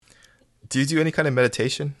Do you do any kind of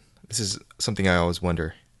meditation? This is something I always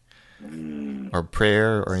wonder. Or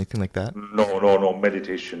prayer or anything like that? No,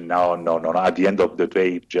 meditation. No. At the end of the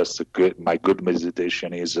day, my good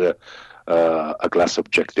meditation is a glass of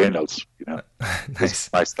Jack Daniels. This is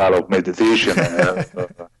Nice. my style of meditation.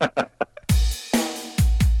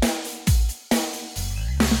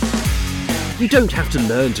 You don't have to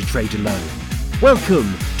learn to trade alone.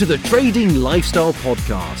 Welcome to the Trading Lifestyle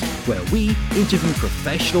Podcast, where we interview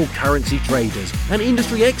professional currency traders and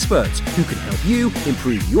industry experts who can help you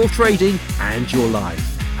improve your trading and your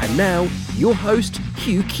life. And now, your host,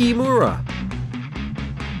 Hugh Kimura.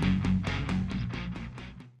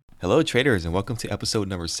 Hello, traders, and welcome to episode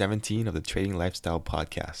number 17 of the Trading Lifestyle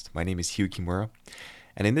Podcast. My name is Hugh Kimura,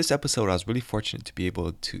 and in this episode, I was really fortunate to be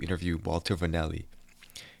able to interview Walter Vanelli.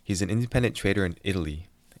 He's an independent trader in Italy,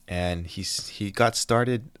 and he got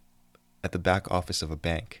started at the back office of a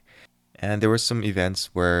bank. And there were some events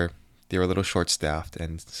where they were a little short-staffed,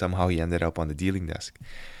 and somehow he ended up on the dealing desk.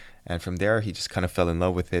 And from there, he just kind of fell in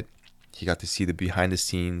love with it. He got to see the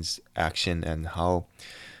behind-the-scenes action and how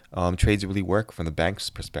trades really work from the bank's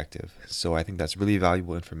perspective. So I think that's really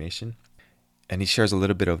valuable information, and he shares a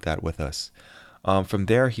little bit of that with us. From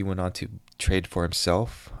there, he went on to trade for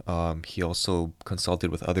himself. He also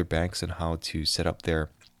consulted with other banks on how to set up their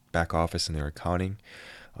back office and their accounting,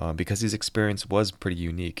 because his experience was pretty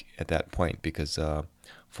unique at that point, because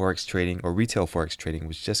forex trading or retail forex trading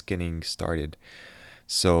was just getting started.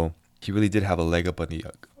 So he really did have a leg up on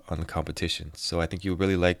the competition. So I think you'll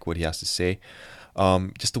really like what he has to say.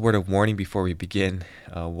 Just a word of warning before we begin.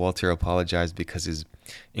 Walter apologized because his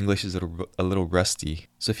English is a little rusty.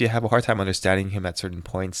 So if you have a hard time understanding him at certain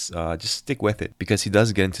points, just stick with it, because he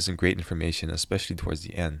does get into some great information, especially towards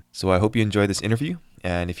the end. So I hope you enjoy this interview,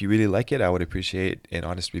 and if you really like it, I would appreciate an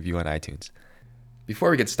honest review on iTunes. Before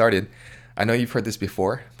we get started, I know you've heard this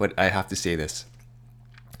before, but I have to say this.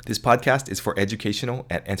 This podcast is for educational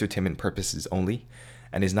and entertainment purposes only,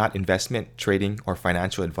 and is not investment, trading, or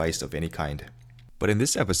financial advice of any kind. But in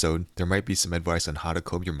this episode, there might be some advice on how to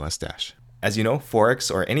comb your mustache. As you know,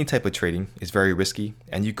 Forex or any type of trading is very risky,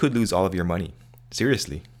 and you could lose all of your money.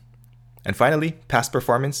 Seriously. And finally, past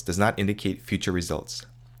performance does not indicate future results.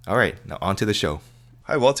 All right, now on to the show.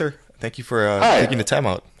 Hi, Walter. Thank you for Hi. taking the time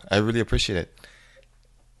out. I really appreciate it.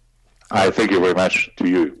 I thank you very much to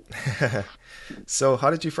you. So how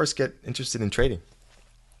did you first get interested in trading?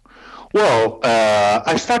 Well,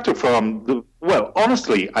 I started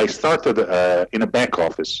honestly, I started in a back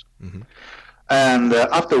office. Mm-hmm. And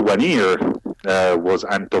after 1 year,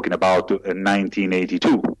 I'm talking about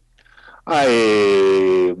 1982,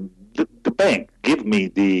 the bank gave me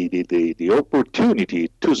the opportunity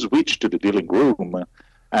to switch to the dealing room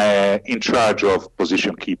in charge of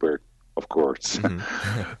position keeper, of course. Mm-hmm.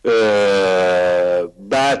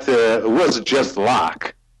 But it was just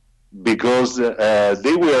luck, because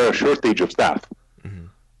they were a shortage of staff. Mm-hmm.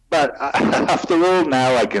 But after all,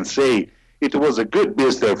 now I can say it was a good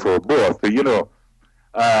business for both. On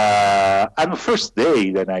the first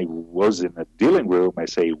day that I was in a dealing room, I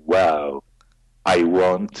say, wow, I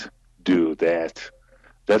won't do that.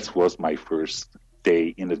 That was my first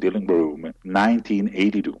day in the dealing room,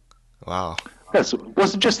 1982. Wow. That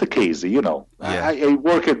was just a case. Yeah. I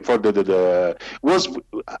worked for was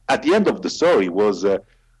at the end of the story was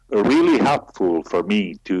really helpful for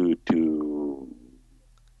me to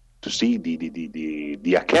see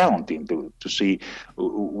the accounting, to see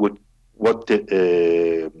what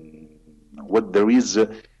there is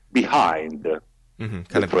behind Mm-hmm.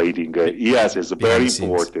 the trading. Yes, it's very the scenes.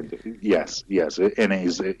 important. Yes, and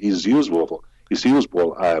is useful. It's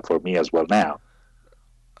useful for me as well now.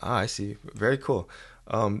 I see. Very cool.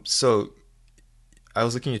 So I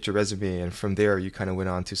was looking at your resume, and from there you kind of went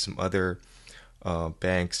on to some other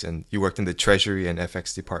banks, and you worked in the treasury and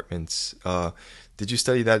FX departments. Did you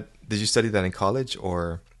study that? Did you study that in college,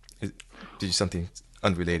 or did you something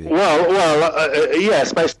unrelated?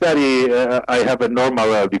 Yes, my study. I have a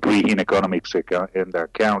normal degree in economics and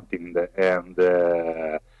accounting, and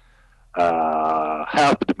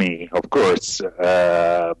helped me, of course.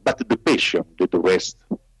 But the passion did the rest.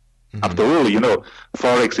 Mm-hmm. After all,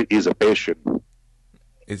 forex is a passion.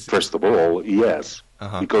 First of all, yes,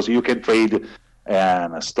 because you can trade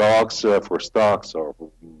stocks for stocks or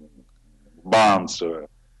bonds,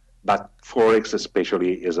 but forex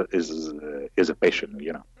especially is a passion.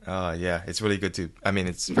 Yeah, it's really good to. I mean,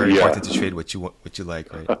 it's very important to trade what you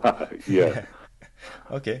like, right? Yeah.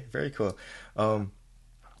 Okay, very cool.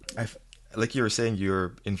 Like you were saying,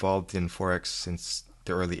 you're involved in forex since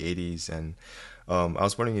the early '80s, and I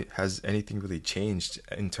was wondering, has anything really changed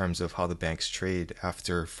in terms of how the banks trade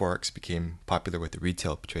after forex became popular with the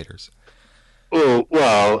retail traders? Oh,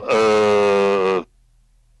 well,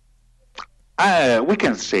 we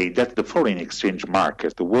can say that the foreign exchange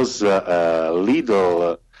market was a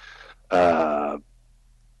little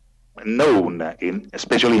known,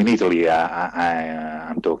 especially in Italy.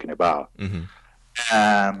 I'm talking about.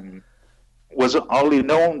 Mm-hmm. Was only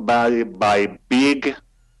known by big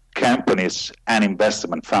companies and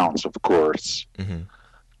investment funds, of course. Mm-hmm.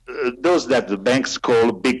 Those that the banks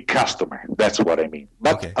call big customer. That's what I mean.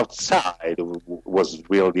 But outside was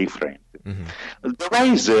real different. Mm-hmm. The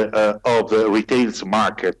rise of the retail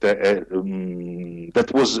market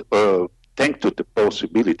that was thanks to the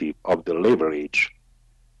possibility of the leverage.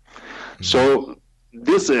 Mm-hmm. So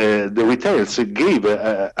this the retailers gave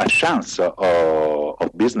a chance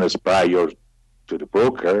of business prior to the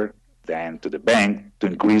broker, then to the bank to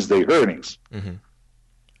increase their earnings. Mm-hmm.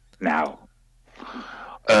 Now.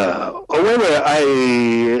 However,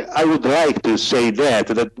 I would like to say that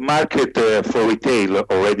the market for retail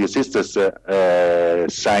already exists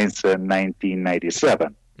since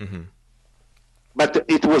 1997. Mm-hmm. But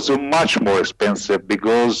it was much more expensive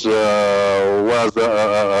because first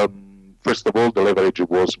of all, the leverage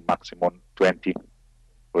was maximum 20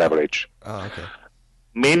 leverage. Oh, okay.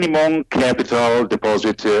 Minimum capital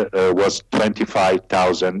deposit was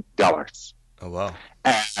 $25,000. Oh, wow.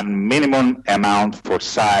 And minimum amount for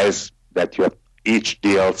size that you have each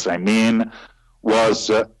deals, was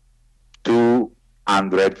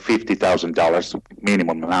 $250,000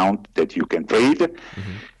 minimum amount that you can trade,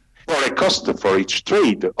 mm-hmm. for a cost for each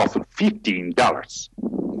trade of $15.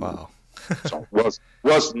 Wow. So was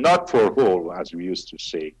not for all, as we used to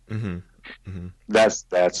say. Mm-hmm. Mm-hmm. That's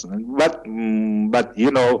but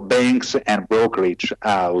banks and brokerage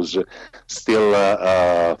house still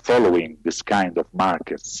following this kind of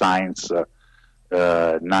market since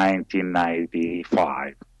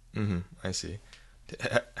 1995. Mm-hmm. I see.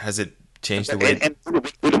 Has it changed the way? And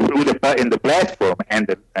in the platform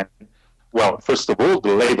and first of all,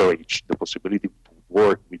 the leverage, the possibility to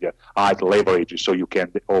work with a high leverage, so you can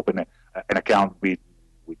open an account with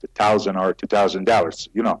 $1,000 or $2,000.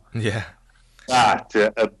 Yeah. But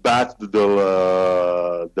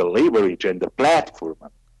the leverage and the platform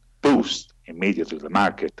boost immediately the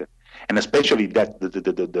market, and especially that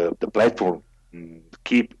the platform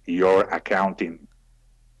keep your accounting,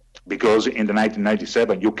 because in the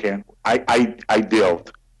 1997 you can I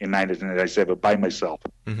dealt in 1997 by myself,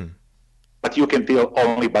 mm-hmm. but you can deal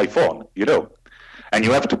only by phone, and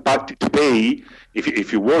you have to pay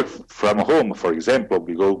if you work from home, for example,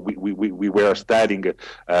 because we were studying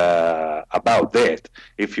about that.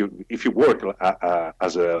 If you work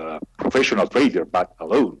as a professional trader but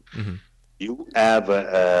alone, mm-hmm. you have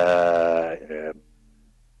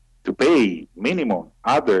to pay minimum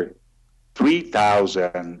other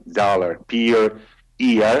 $3,000 per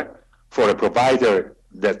year for a provider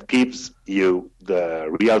that gives you the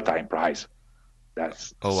real-time price.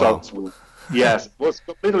 That's wow. Yes, was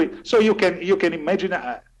completely. So you can imagine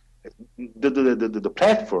the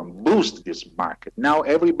platform boost this market. Now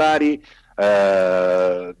everybody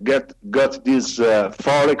got this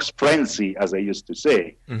forex frenzy, as I used to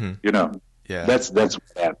say. Mm-hmm. Yeah. That's what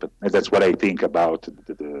happened. That's what I think about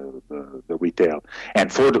the retail.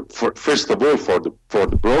 And first of all for the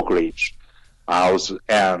brokerage house,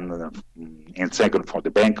 and second for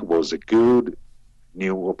the bank, was a good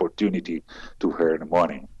new opportunity to earn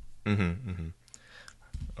money. Mm-hmm, mm-hmm.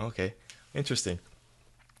 Okay, interesting.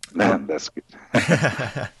 That's good.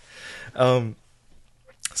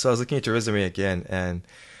 So I was looking at your resume again, and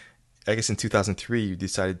I guess in 2003 you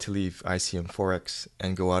decided to leave ICM Forex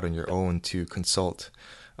and go out on your own to consult.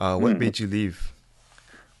 What made you leave?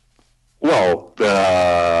 Well,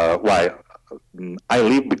 I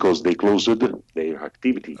leave because they closed their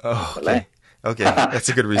activity. Oh, okay. Okay, that's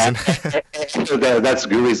a good reason. That's a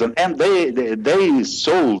good reason. And they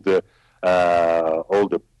sold all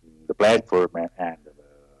the platform and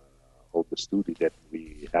all the study that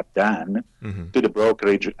we have done, mm-hmm. to the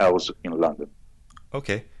brokerage house in London.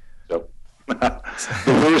 Okay. So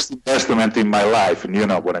the worst investment in my life, and you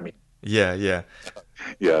know what I mean. Yeah, yeah.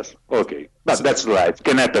 Yes. Okay. But that's life.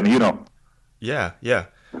 Can happen, Yeah, yeah.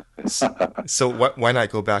 So why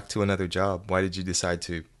not go back to another job? Why did you decide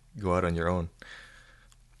to go out on your own?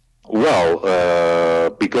 Well,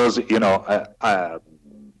 because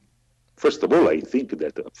first of all, I think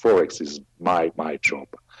that Forex is my job.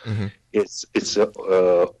 Mm-hmm. It's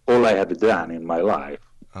all I have done in my life.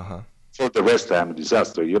 Uh-huh. For the rest, I'm a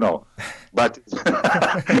disaster, But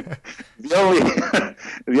the only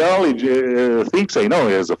things I know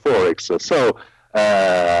is Forex. So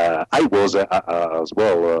I was as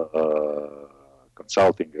well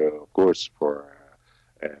consulting, of course, for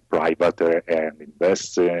private and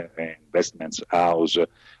investments house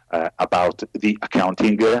about the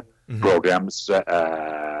accounting programs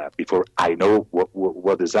before I know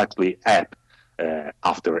what exactly happen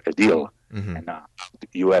after a deal. And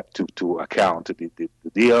you have to account the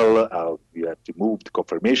deal, you have to move the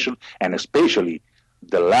confirmation, and especially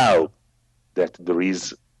the law that there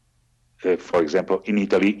is, for example, in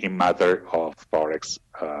Italy in matter of forex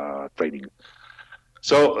trading.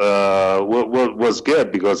 So was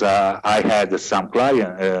good because I had some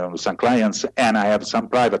clients, and I have some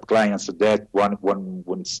private clients that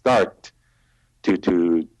one start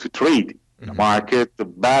to trade in the market,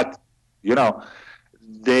 but you know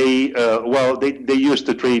they used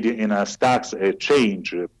to trade in a stocks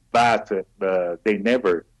exchange, but they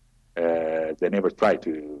never try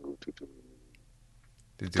to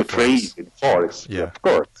trade in forex, of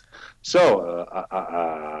course. So,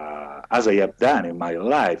 as I have done in my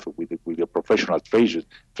life with the professional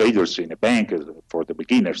traders in a bank for the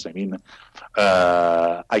beginners, I mean,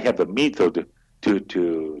 I have a method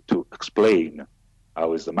to explain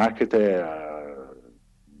how is the market,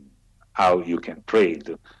 how you can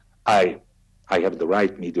trade. I have the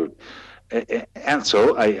right method, and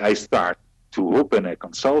so I start to open a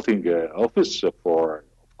consulting office for,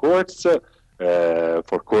 of course,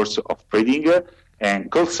 for course of trading.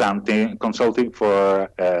 And consulting for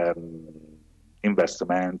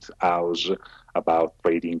investment house about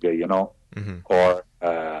trading, or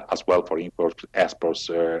as well for import, export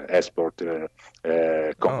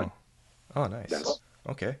company. Oh, nice. Yes.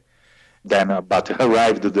 Okay. Then, but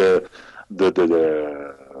arrived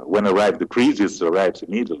when arrived the crisis arrives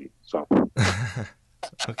in Italy. So.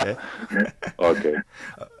 Okay. Okay.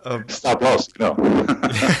 Stop loss. No.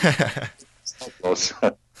 Stop loss.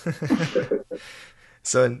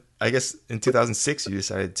 So I guess in 2006 you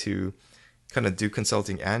decided to kind of do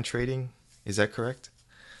consulting and trading. Is that correct?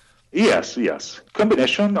 Yes.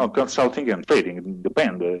 Combination of consulting and trading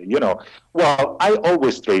depend. Well, I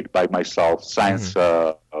always trade by myself since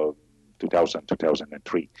 2000,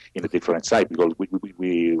 2003 in a different site, because we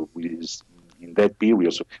in that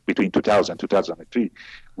period between 2000 and 2003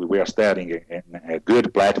 we were studying in a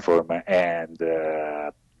good platform and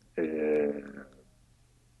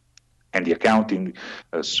the accounting,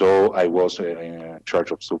 so I was in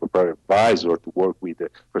charge of supervisor to work with,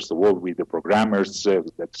 first of all, with the programmers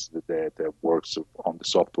that works on the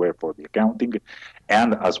software for the accounting,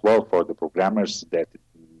 and as well for the programmers that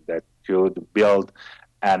could build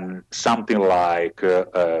something like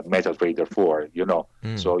MetaTrader 4,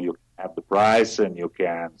 So you have the price and you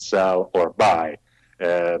can sell or buy.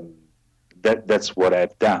 That's what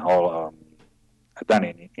I've done. I've done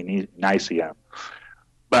in ICM.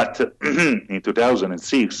 But in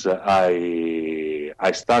 2006,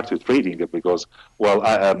 I started trading because, well,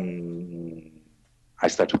 I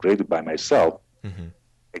started trading by myself,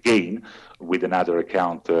 again, with another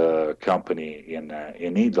account company in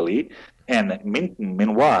Italy. And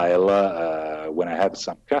meanwhile, when I had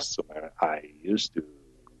some customer, I used to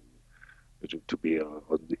be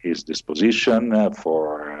at his disposition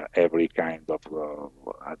for every kind of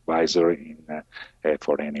advisor in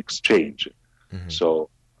foreign exchange. So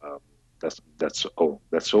that's all.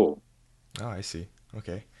 Oh, I see.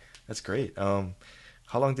 Okay, that's great. How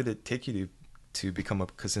long did it take you to become a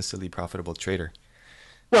consistently profitable trader?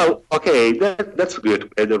 Well, okay, that's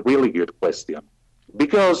a really good question,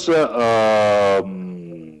 because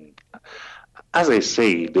as I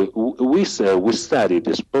said, we studied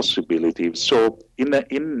this possibility. So in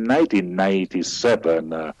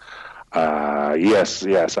 1997, in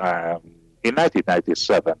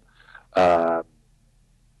 1997.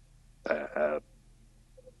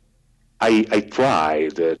 I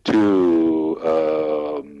tried to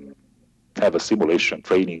have a simulation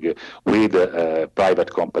training with a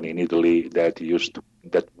private company in Italy that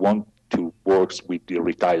want to work with the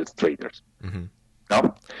retired traders.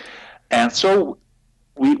 No, and so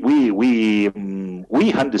we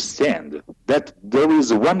understand that there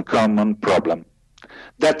is one common problem,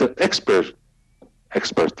 that the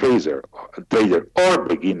expert trader or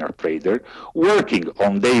beginner trader working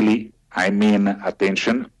on daily, pay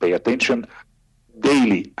attention,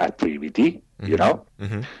 daily activity,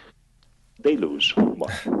 they lose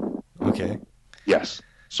money. Okay. Yes.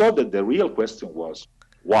 So the real question was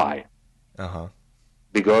why?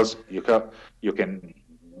 Because you can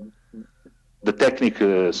the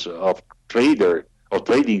techniques of trader or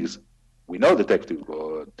tradings. We know the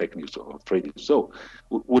techniques of trading. So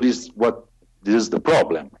this is the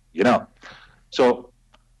problem, So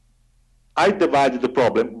I divided the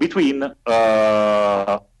problem between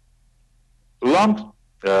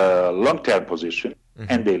long-term position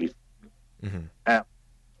and daily.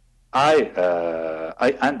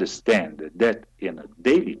 I understand that in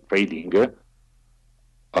daily trading,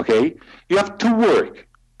 okay, you have to work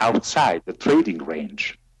outside the trading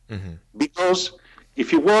range. Mm-hmm. Because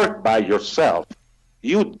if you work by yourself,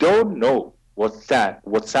 you don't know what's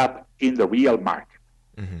up in the real market.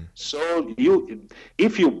 Mm-hmm. So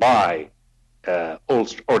if you buy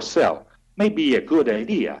or sell, may be a good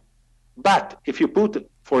idea. But if you put,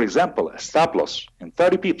 for example, a stop loss in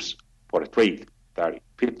 30 pips for a trade, 30,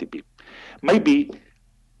 50 pips, maybe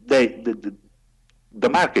the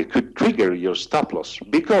market could trigger your stop loss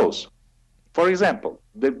because, for example,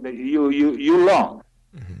 you long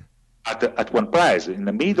mm-hmm. at one price in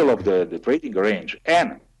the middle of the trading range,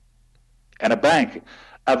 and a bank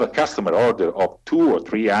have a customer order of 200 or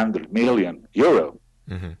 300 million euro,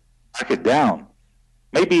 mm-hmm. market down,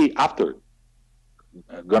 maybe after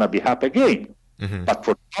gonna be up again, mm-hmm. but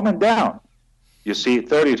for coming down, you see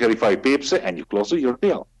 30, 35 pips and you close your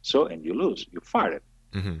deal, and you lose, you fire it.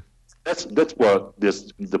 Mm-hmm. That's what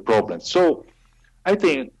the problem. So I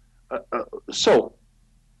think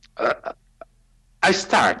I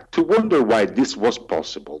start to wonder why this was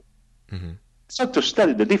possible. Mm-hmm. So to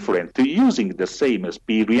study the difference, to using the same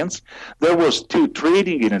experience, there was to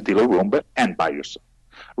trading in a dealer room and buy yourself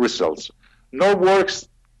results. No works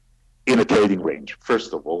in a trading range,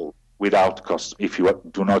 first of all, without cost, if you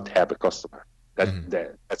do not have a customer.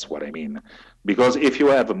 That's what I mean. Because if you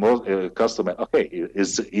have a customer, okay,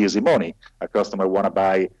 it's easy money. A customer want to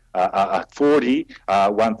buy at 40,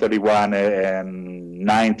 131 and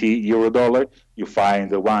 90 euro dollar. You find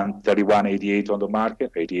the 131.88 on the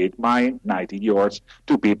market, 88 mine, 90 yours,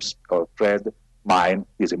 2 pips of trade, mine,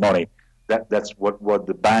 easy money. That's what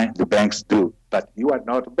the banks do. But you are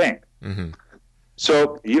not a bank. Mm-hmm.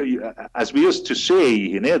 So, you, as we used to say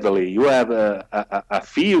in Italy, you have a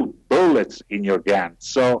few bullets in your gun.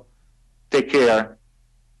 So, take care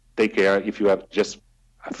if you have just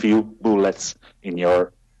a few bullets in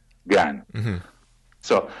your gun. Mm-hmm.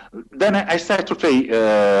 So, then I started to play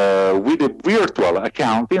with a virtual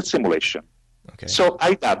account in simulation. Okay. So,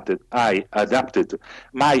 I adapted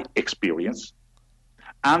my experience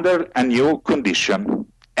under a new condition,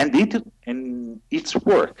 and it's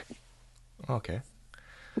work. Okay.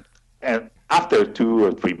 And after 2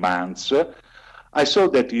 or 3 months, I saw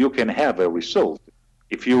that you can have a result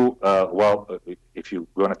if you if you're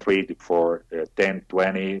gonna trade for 10,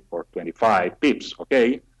 20, or 25 pips,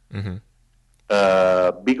 okay? Mm-hmm.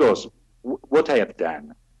 Because what I have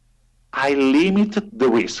done, I limited the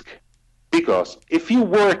risk, because if you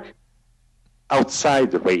work outside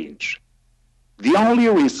the range, the only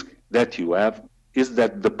risk that you have is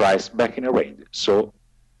that the price back in a range. So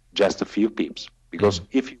just a few pips. Because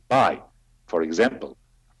if you buy, for example,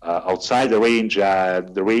 outside the range,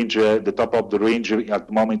 the top of the range at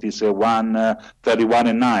the moment is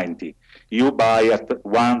 131.90. You buy at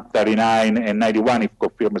 139.91 if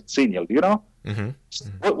confirmed signal, you know? Mm-hmm.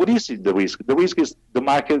 Mm-hmm. What is the risk? The risk is the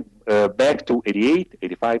market back to 88,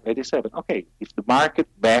 85, 87. Okay, if the market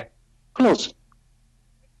back close,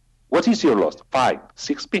 what is your loss? 5,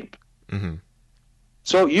 6 pips. Mm-hmm.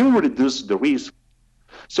 So you reduce the risk.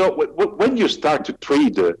 So when you start to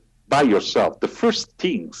trade by yourself, the first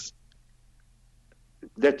things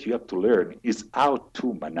that you have to learn is how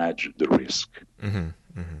to manage the risk. Mm-hmm.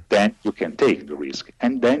 Mm-hmm. Then you can take the risk,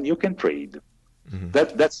 and then you can trade. Mm-hmm.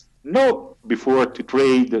 That's no before to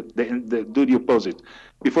trade, do the opposite.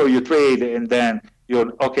 Before you trade, and then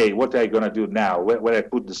you're, okay, what am I going to do now? Where I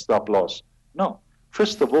put the stop loss? No.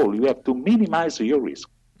 First of all, you have to minimize your risk.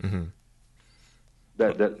 Mm-hmm.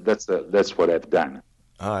 That's what I've done.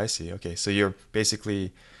 Oh, I see. Okay, so you're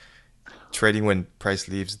basically trading when price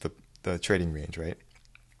leaves the trading range, right?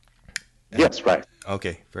 Yes, right.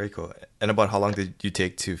 Okay, very cool. And about how long did you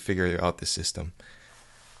take to figure out the system?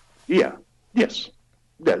 Yeah. Yes.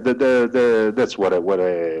 That's what I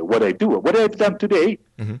do. What I've done today,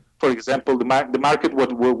 mm-hmm. for example, the market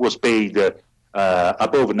was paid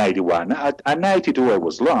above 91. At 92, I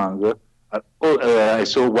was long. I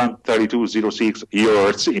saw 132.06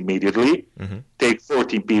 yours immediately. Mm-hmm. Take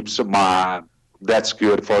 14 pips. That's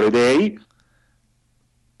good for a day.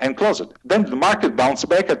 And close it. Then the market bounced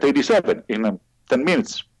back at 87 in 10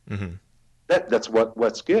 minutes. Mm-hmm. That's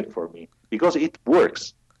what's good for me, because it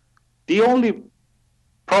works. The only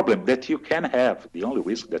problem that you can have, the only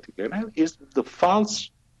risk that you can have, is the false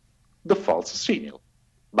signal.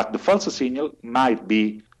 But the false signal might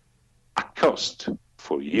be a cost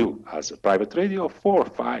for you as a private trader of 4 or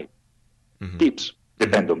 5 mm-hmm. pips.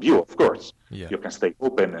 Depend on you, of course. Yeah. You can stay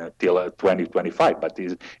open till 2025, but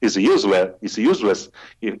it's useless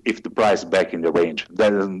if the price back in the range.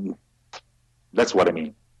 That's what I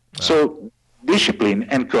mean. Wow. So discipline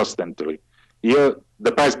and constantly.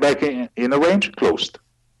 The price back in a range closed.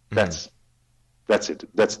 That's it.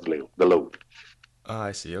 That's the load.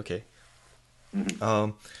 I see. Okay.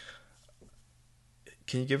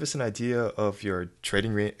 Can you give us an idea of your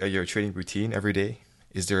trading routine every day?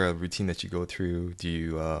 Is there a routine that you go through? Do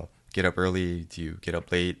you get up early? Do you get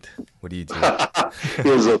up late? What do you do?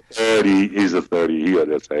 He's a 30 here.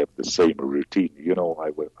 I have the same routine.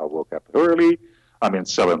 I woke up early.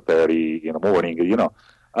 7:30 in the morning.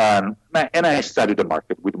 And I study the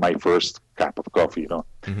market with my first cup of coffee.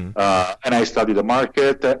 And I study the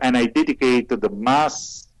market, and I dedicate the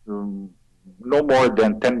no more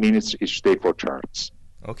than 10 minutes each day for charts.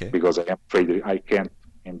 Okay. Because I am afraid I can't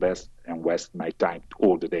invest and waste my time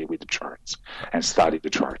all the day with the charts and study the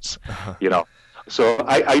charts. So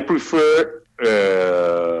I prefer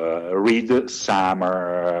read some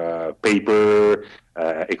paper,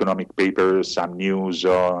 economic paper, some news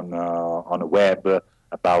on the web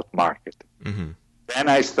about market. Then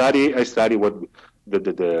I study what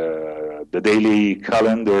the daily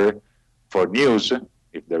calendar for news.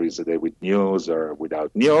 If there is a day with news or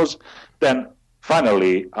without news, then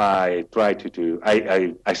finally I try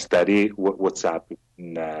I study what's up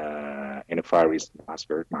in the Far East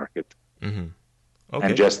market, and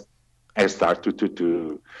just I start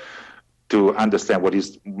to understand what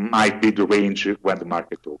might be the range when the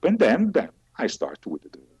market opens. Then I start with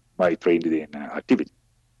my trading activity.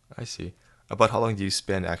 I see. About how long do you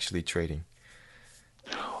spend actually trading?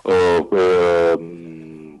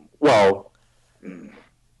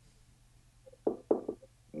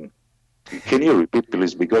 Can you repeat,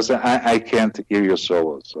 please? Because I can't hear you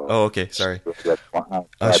so. Oh, okay. Sorry.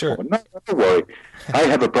 Sure. No, don't worry. I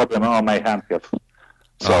have a problem on my handcuff.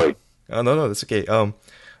 Sorry. No, that's okay.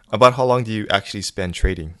 About how long do you actually spend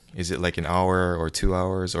trading? Is it like an hour or 2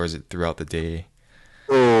 hours, or is it throughout the day?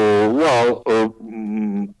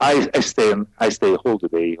 I stay whole the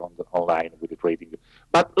day online with the trading,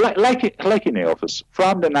 but like in the office,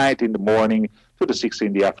 from the night in the morning to the 6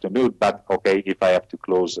 in the afternoon. But okay, if I have to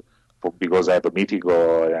close because I have a meeting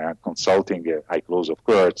or consulting, I close, of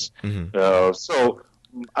course. So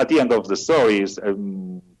at the end of the story is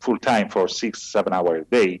full time for 6-7 hours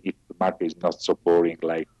a day if the market is not so boring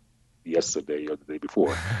like yesterday or the day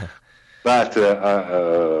before. But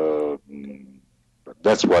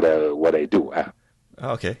that's what I do.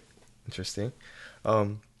 Okay, interesting.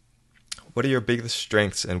 What are your biggest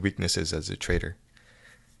strengths and weaknesses as a trader?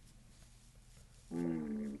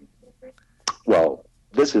 Well,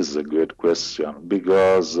 this is a good question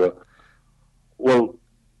because,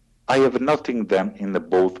 I have nothing then in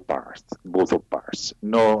both of parts,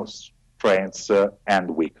 no strengths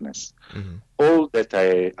and weakness. All that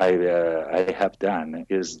I have done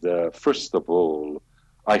is first of all,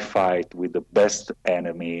 I fight with the best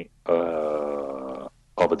enemy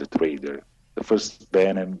of the trader. The first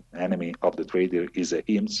enemy of the trader is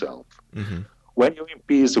himself. When you're in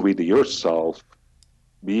peace with yourself,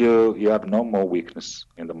 you have no more weakness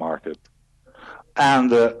in the market.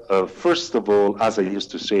 And first of all, as I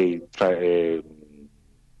used to say during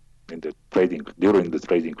the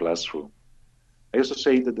trading classroom, I used to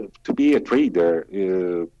say that to be a trader,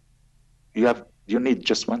 you need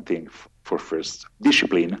just one thing for first: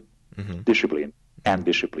 discipline, discipline, and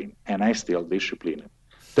I still discipline.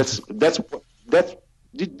 This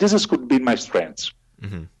could be my strengths,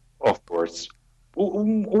 of course.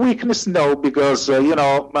 Weakness, no, because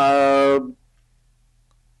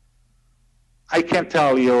I can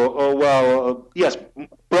tell you. Yes,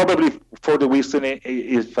 probably for the reason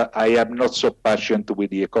if I am not so passionate with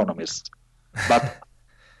the economists, but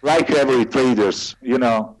like every traders,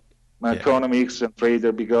 economics and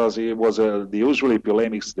trader, because it was the usually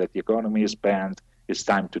polemics that the economy spend is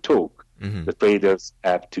time to talk. The traders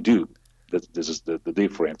have to do. This is the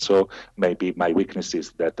difference. So maybe my weakness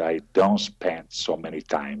is that I don't spend so many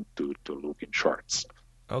time to look in charts.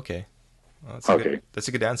 Okay. Well, that's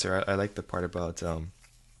a good answer. I like the part about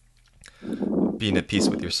being at peace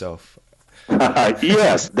with yourself.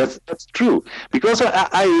 Yes, that's true. Because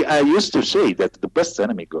I used to say that the best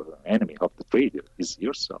enemy of the trader is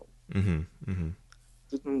yourself.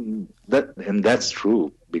 That's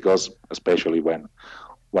true, because especially when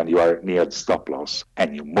you are near the stop loss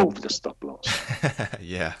and you move the stop loss.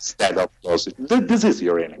 Yeah. Instead of loss, this is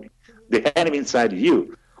your enemy. The enemy inside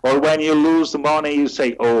you. Or when you lose the money, you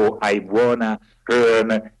say, "Oh, I wanna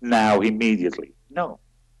earn now immediately." No,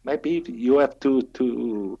 maybe you have to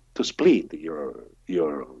split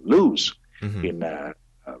your lose in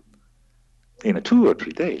 2 or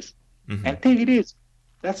 3 days, and take it easy.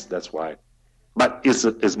 That's why. But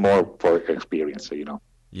it's more for experience,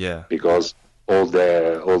 Yeah. Because all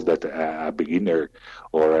that a beginner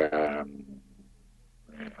or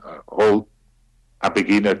all a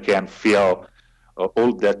beginner can feel,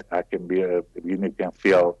 all that I can be a beginner can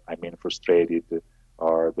feel. I mean, frustrated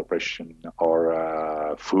or depression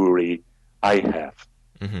or fury. I have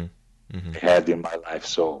had in my life.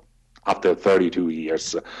 So after 32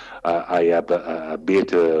 years, I have a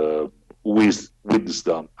bit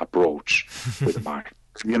wisdom approach with the market.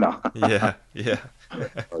 Yeah.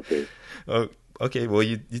 Okay. Okay. Well,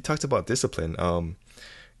 you talked about discipline.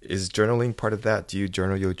 Is journaling part of that? Do you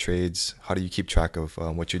journal your trades? How do you keep track of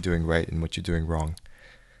what you're doing right and what you're doing wrong?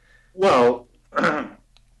 Well,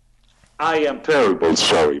 I am terrible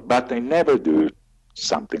sorry, but I never do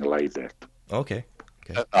something like that. Okay.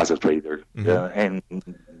 As a trader, and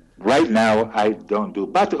right now I don't do.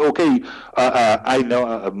 But okay, I know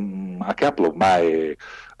a couple of my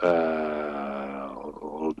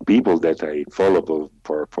people that I follow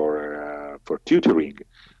for tutoring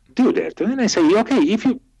do that, and I say, okay,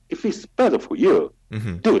 if it's better for you,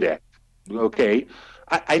 do that. Okay,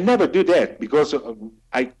 I never do that because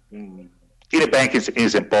in a bank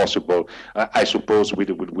is impossible. I suppose with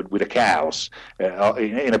the cows.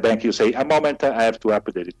 In a bank, you say, a moment, I have to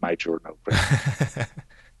update my journal.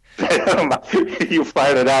 You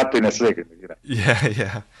fire it up in a second.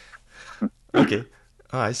 Yeah. Okay.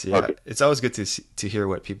 Oh, I see. Okay. It's always good to hear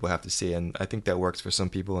what people have to say, and I think that works for some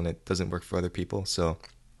people, and it doesn't work for other people. So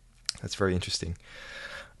that's very interesting.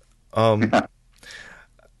 Who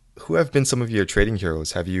have been some of your trading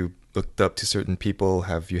heroes? Have you looked up to certain people?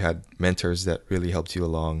 Have you had mentors that really helped you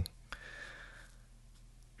along?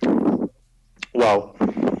 Well,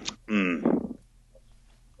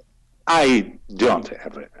 I don't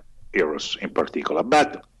have heroes in particular,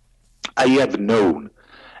 but I have known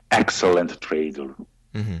excellent traders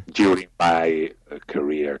during my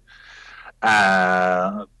career.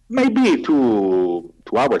 Maybe to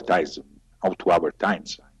our times, I'm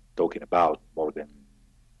talking about more than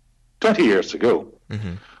 20 years ago.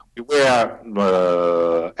 We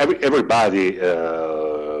were everybody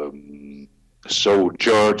saw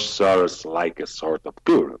George Soros like a sort of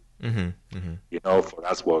guru. For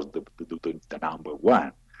us was the number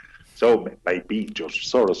one. So maybe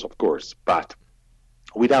George Soros, of course, but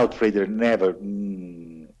without trader never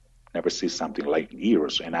see something like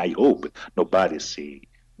heroes, and I hope nobody see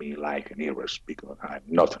me like an heroes, because I'm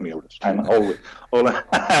not an heroes. I'm only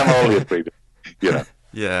a trader.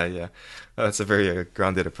 Yeah. That's a very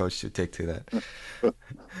grounded approach to take to that.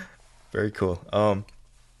 Very cool.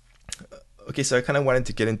 Okay, so I kind of wanted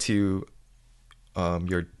to get into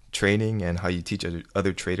your training and how you teach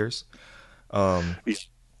other traders.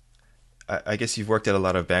 I guess you've worked at a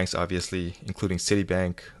lot of banks, obviously, including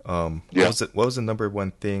Citibank. What was the number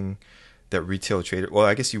one thing that retail trader? Well,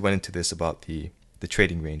 I guess you went into this about the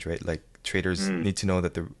trading range, right? Like traders need to know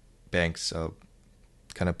that the banks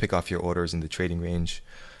kind of pick off your orders in the trading range.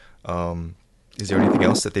 Is there anything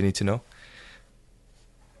else that they need to know?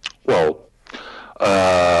 Well,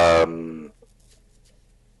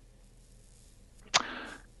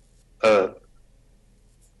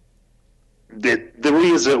 there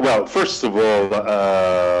is first of all,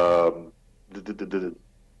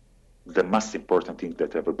 the most important thing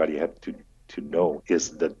that everybody have to know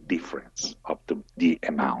is the difference of the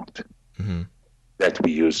amount that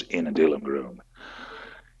we use in a dealing room.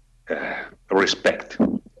 Respect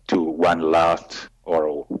to one lot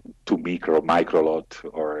or two micro lot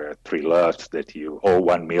or three lots or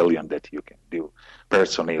 1 million that you can do.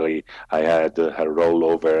 Personally, I had a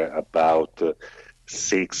rollover about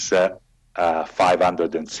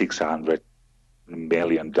 $500 and $600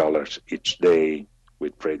 million each day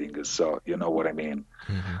with trading. So you know what I mean.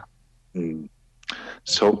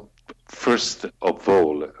 So first of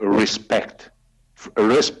all, respect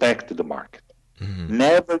the market.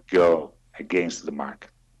 Never go against the market.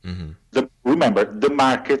 Remember, the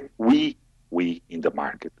market, we in the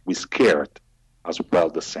market, we scared as well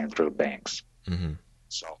the central banks.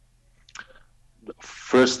 So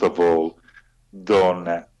first of all,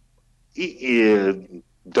 don't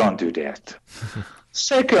do that.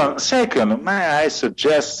 Second, may I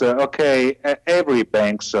suggest, every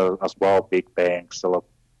banks as well, big banks,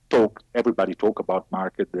 everybody talk about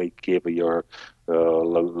market. They give your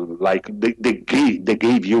they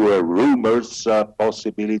gave you a rumors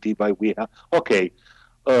possibility by we have.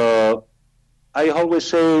 I always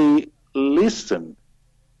say, listen,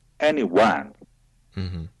 anyone,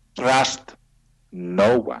 trust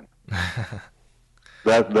no one.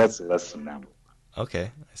 That's the number.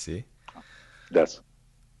 Okay, I see. That's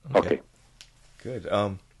okay. Good.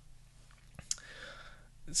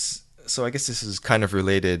 So I guess this is kind of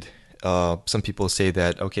related. Some people say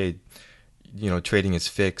that, trading is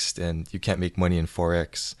fixed and you can't make money in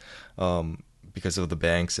Forex because of the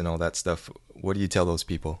banks and all that stuff. What do you tell those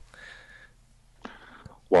people?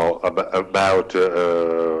 Well, about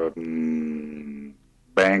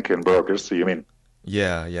bank and brokers, you mean?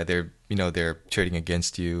 Yeah, they're trading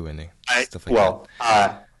against you and stuff like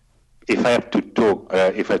that. If I have to talk,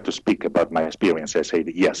 if I have to speak about my experience, I say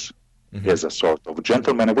that yes, there's a sort of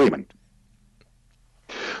gentleman agreement.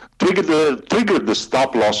 Trigger the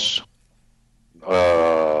stop loss.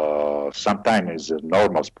 Sometimes is a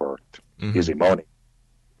normal sport, easy money.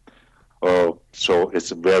 So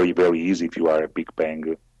it's very, very easy if you are a big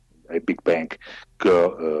bank,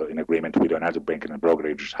 go in agreement with another bank in a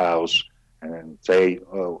brokerage house and say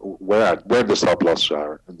where the stop loss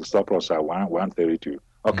are. The stop loss are 132.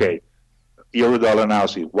 Okay, euro dollar now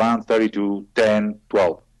is 132, 10,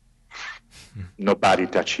 12. Nobody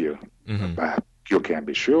touch you. But you can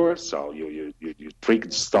be sure. So you trigger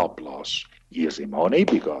the stop loss, easy money,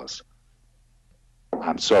 because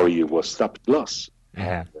I'm sorry you was stop loss.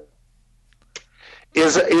 And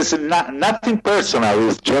is nothing personal.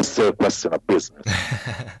 It's just a question of business.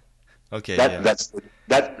 Okay.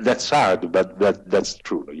 That's hard, but that's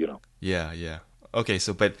true. Yeah. Okay.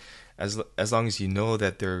 So, but as long as you know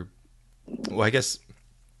that they're, well, I guess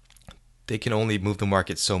they can only move the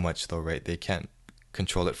market so much, though, right? They can't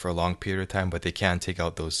control it for a long period of time, but they can take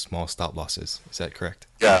out those small stop losses. Is that correct?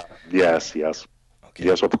 Yeah. Yes. Okay.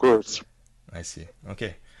 Yes, of course. I see.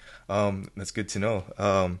 Okay. That's good to know.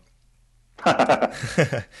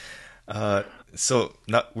 So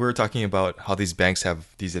now we're talking about how these banks have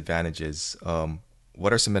these advantages.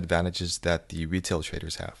 What are some advantages that the retail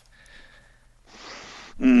traders have?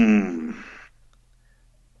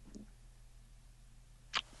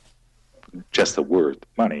 Just a word,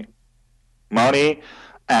 money. Money,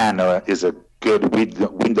 and is a good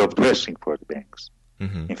window of dressing for the banks.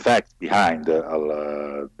 In fact, behind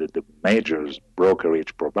the major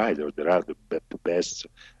brokerage providers, there are the best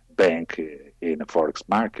bank in the Forex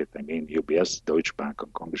market. I mean, UBS, Deutsche Bank,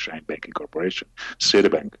 Commerzbank Banking Corporation,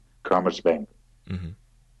 Citibank, Commerzbank.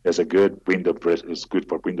 There's a good window dress. It's good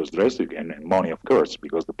for windows dressing and money, of course,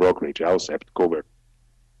 because the brokerage house have to cover.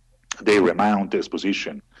 They remount this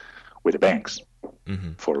position with the banks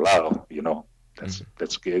for love,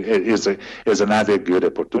 That's good. It is another good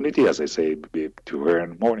opportunity, as I say, to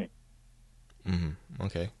earn money.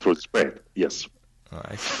 Okay. Through the spread, yes.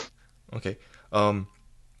 Okay.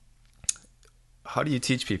 How do you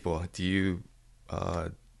teach people? Do you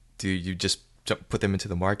just put them into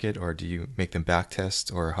the market, or do you make them back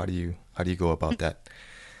test, or how do you go about that?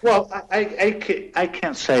 Well, I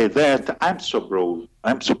can say that I'm so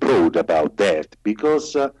proud about that,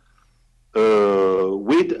 because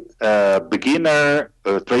with a beginner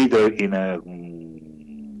trader in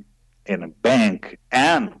a bank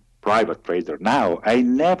and private trader now, I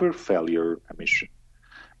never failure a mission,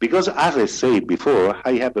 because as I said before,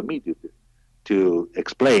 I have a medium to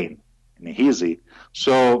explain in easy.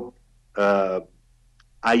 So I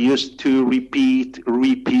used to repeat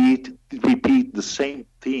the same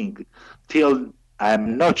thing till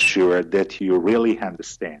I'm not sure that you really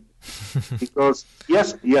understand. Because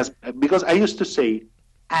because I used to say,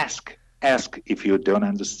 ask if you don't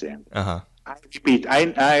understand. I repeat.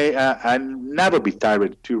 I never be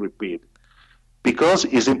tired to repeat, because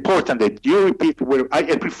it's important that you repeat. Where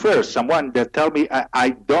I prefer someone that tell me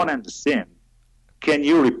I don't understand. Can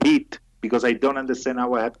you repeat? Because I don't understand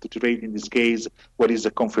how I have to trade in this case. What is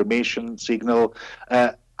a confirmation signal?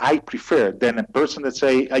 I prefer than a person that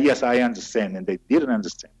say, yes, I understand, and they didn't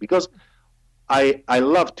understand. Because I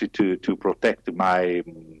love to protect the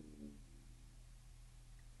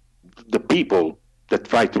people that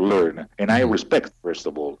try to learn, and I respect, first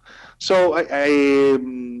of all. So I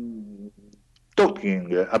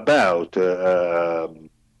talking about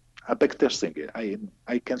backtesting.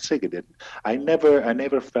 I can say that I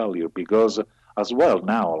never failure, because as well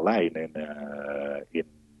now online and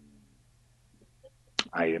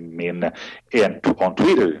on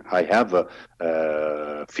Twitter I have a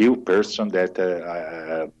few person that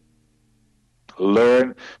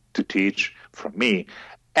learn to teach from me,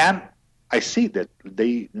 and I see that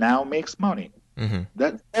they now makes money.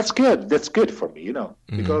 That's good. That's good for me,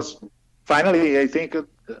 because finally I think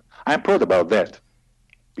I'm proud about that.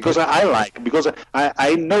 Because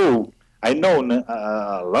I know a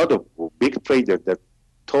lot of big traders that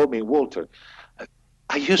told me, Walter,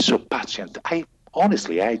 are you so patient?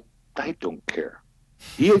 Honestly, I don't care.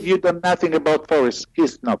 You know nothing about Forex.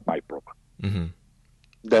 It's not my problem.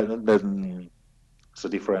 Then it's a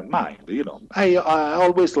different mind. I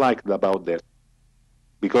always liked about that,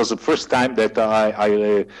 because the first time that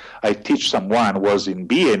I teach someone was in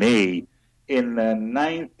BNA in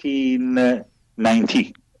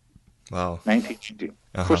 1990. Wow. 1990.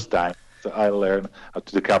 First time I learned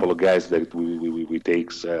to the couple of guys that we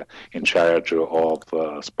takes in charge of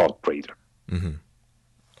spot trader. Mm-hmm.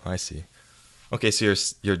 I see. Okay, so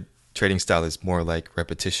your trading style is more like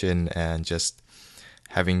repetition and just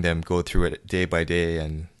having them go through it day by day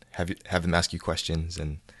and have them ask you questions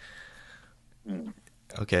and.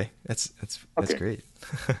 Okay, that's great.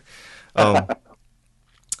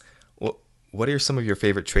 What are some of your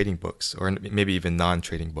favorite trading books, or maybe even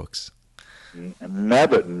non-trading books?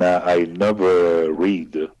 I never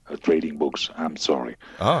read trading books. I'm sorry.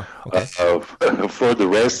 Oh, okay. For the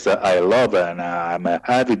rest, I love and I'm a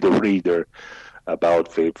avid reader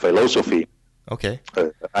about philosophy. Okay.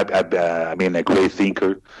 I mean, a great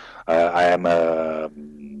thinker. I am a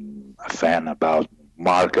fan about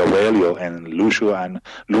Mark Aurelio and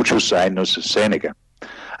Lucius Ainus Seneca.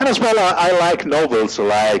 And as well, I like novels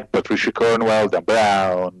like Patricia Cornwell, Dan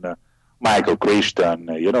Brown, Michael Crichton.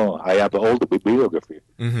 I have all the bibliography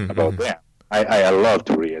about them. I love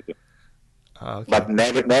to read, okay. But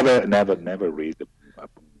never read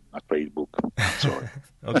a trade book. Sorry.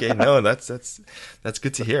 Okay, no, that's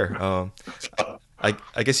good to hear.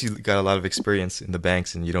 I guess you got a lot of experience in the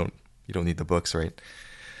banks, and you don't need the books, right?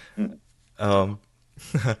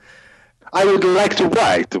 I would like to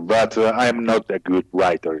write, but I am not a good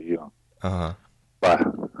writer, But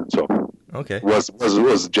so okay, was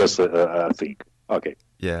just a thing. Okay.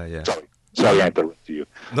 Yeah. Sorry, I interrupted you.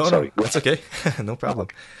 No, that's okay. No problem.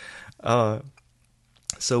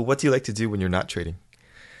 So what do you like to do when you're not trading?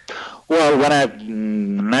 Well, when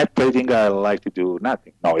I'm not trading, I like to do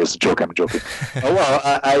nothing. No, it's a joke. I'm joking.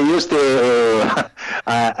 I used to.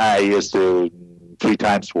 I used to 3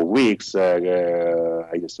 times per week.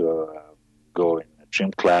 I used to go in a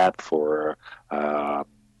gym club for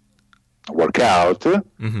workout.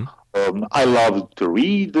 Mm-hmm. I love to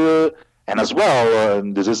read, and as well,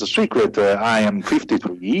 this is a secret. I am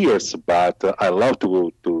 53 years, but I love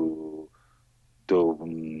to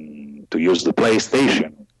use the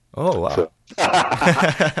PlayStation. Oh, wow. So,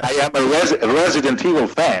 I am a Resident Evil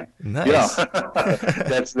fan. Nice.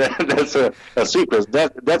 That's a secret.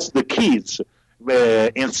 That's the kids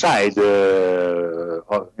inside the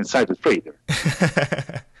trader.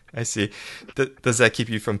 I see. Does that keep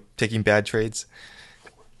you from taking bad trades?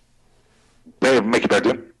 Make it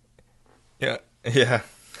better. Yeah.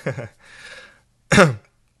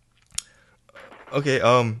 Okay.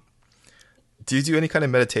 Do you do any kind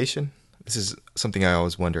of meditation? This is something I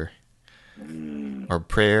always wonder. Or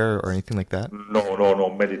prayer or anything like that?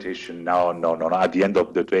 No, meditation. No. At the end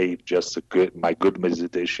of the day, just my good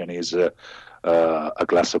meditation is a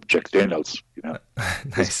glass of Jack Daniels. Nice.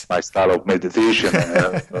 It's my style of meditation.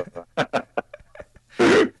 That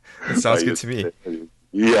sounds good to me.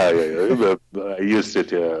 Yeah. I used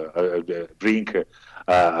to drink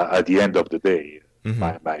at the end of the day.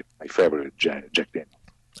 Mm-hmm. My favorite Jack Daniels.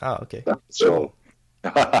 Oh, okay. So.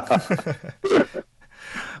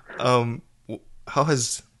 How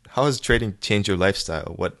has trading changed your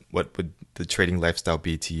lifestyle? What would the trading lifestyle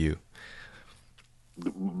be to you?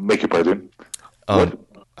 Make it pardon. How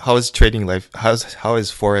has trading how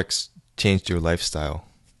has Forex changed your lifestyle?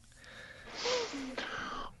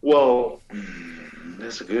 Well,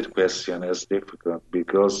 that's a good question. It's difficult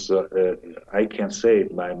because I can say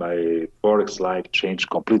my Forex life changed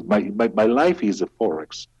completely. My life is a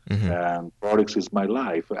Forex, and Forex is my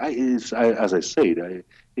life. As I said,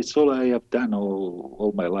 it's all I have done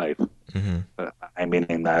all my life. I mean,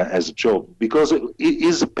 as a job, because it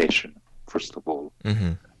is a passion. First of all,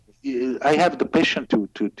 I have the passion to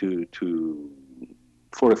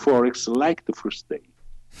for a Forex like the first day.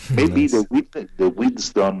 Maybe Nice. the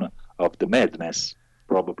wisdom of the madness,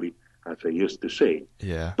 probably, as I used to say.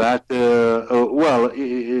 Yeah. But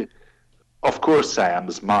of course, I am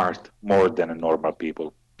smart more than a normal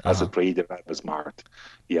people. As a trader, I'm smart.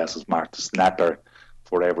 Yes, a smart snapper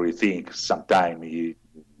for everything. Sometimes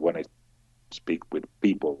when I speak with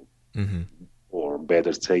people, or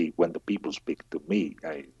better say, when the people speak to me,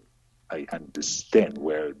 I understand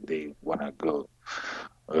where they want to go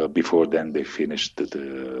before then they finish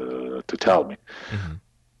to tell me.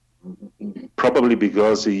 Probably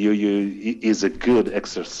because you is a good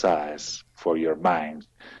exercise for your mind.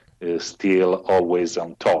 Still always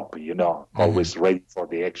on top, always ready for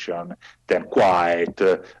the action, then quiet,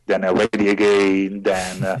 then ready again,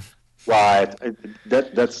 then quiet.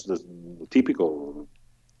 That's the typical.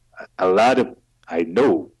 I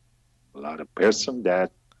know a lot of person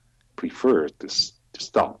that prefer to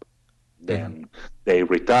stop. Then they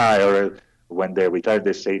retire. When they retire,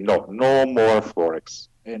 they say no more Forex,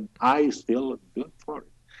 and I still do Forex.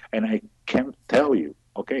 and I can tell you,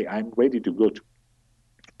 okay, I'm ready to go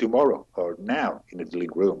tomorrow or now in the dealing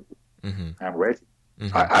room. I'm ready.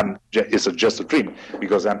 It's just a dream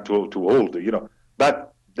because I'm too old,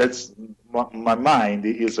 But that's my mind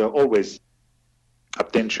is always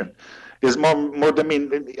attention. Is more than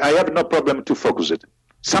I have no problem to focus it.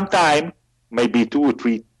 Sometime, maybe 2 or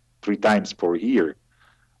 3 times per year,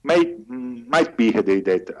 might be a day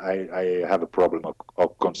that I have a problem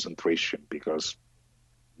of concentration because.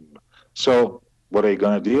 So what are you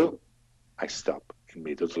gonna do? I stop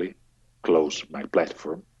immediately, close my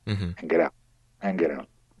platform, and get out.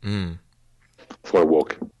 For a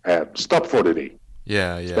walk. Stop for the day.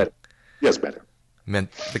 Yeah. It's better. Yes, better.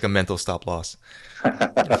 Like a mental stop loss.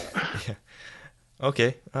 Yeah.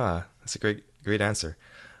 Okay. That's a great answer.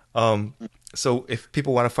 So if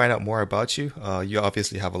people want to find out more about you, you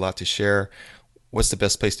obviously have a lot to share. What's the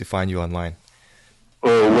best place to find you online?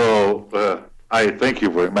 Oh, well, I thank you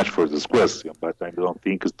very much for this question, but I don't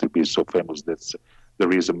think it's to be so famous that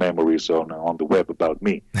there is a memories on the web about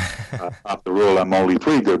me. After all, I'm only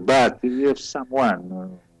trader, but if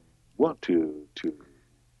someone want to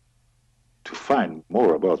find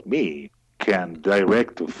more about me, can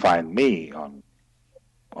direct to find me on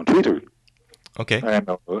Twitter. Okay.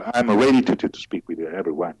 I'm ready to speak with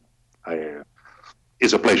everyone.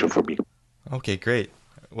 It's a pleasure for me. Okay, great.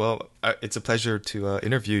 Well, it's a pleasure to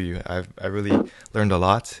interview you. I really learned a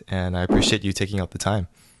lot, and I appreciate you taking out the time.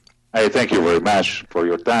 I thank you very much for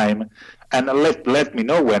your time, and let me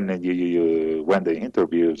know when when the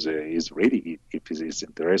interview is ready, if it is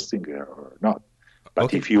interesting or not. But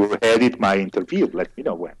okay. If you edit my interview, let me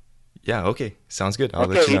know when. Yeah. Okay. Sounds good. I'll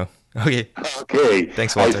let you know. Okay. Okay.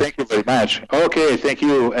 Thanks, Walter. Thank you very much. Okay. Thank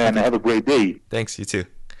you, and have a great day. Thanks. You too.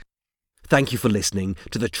 Thank you for listening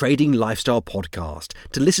to the Trading Lifestyle Podcast.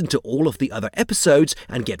 To listen to all of the other episodes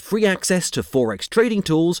and get free access to Forex trading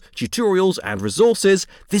tools, tutorials and resources,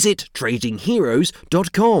 visit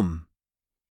tradingheroes.com.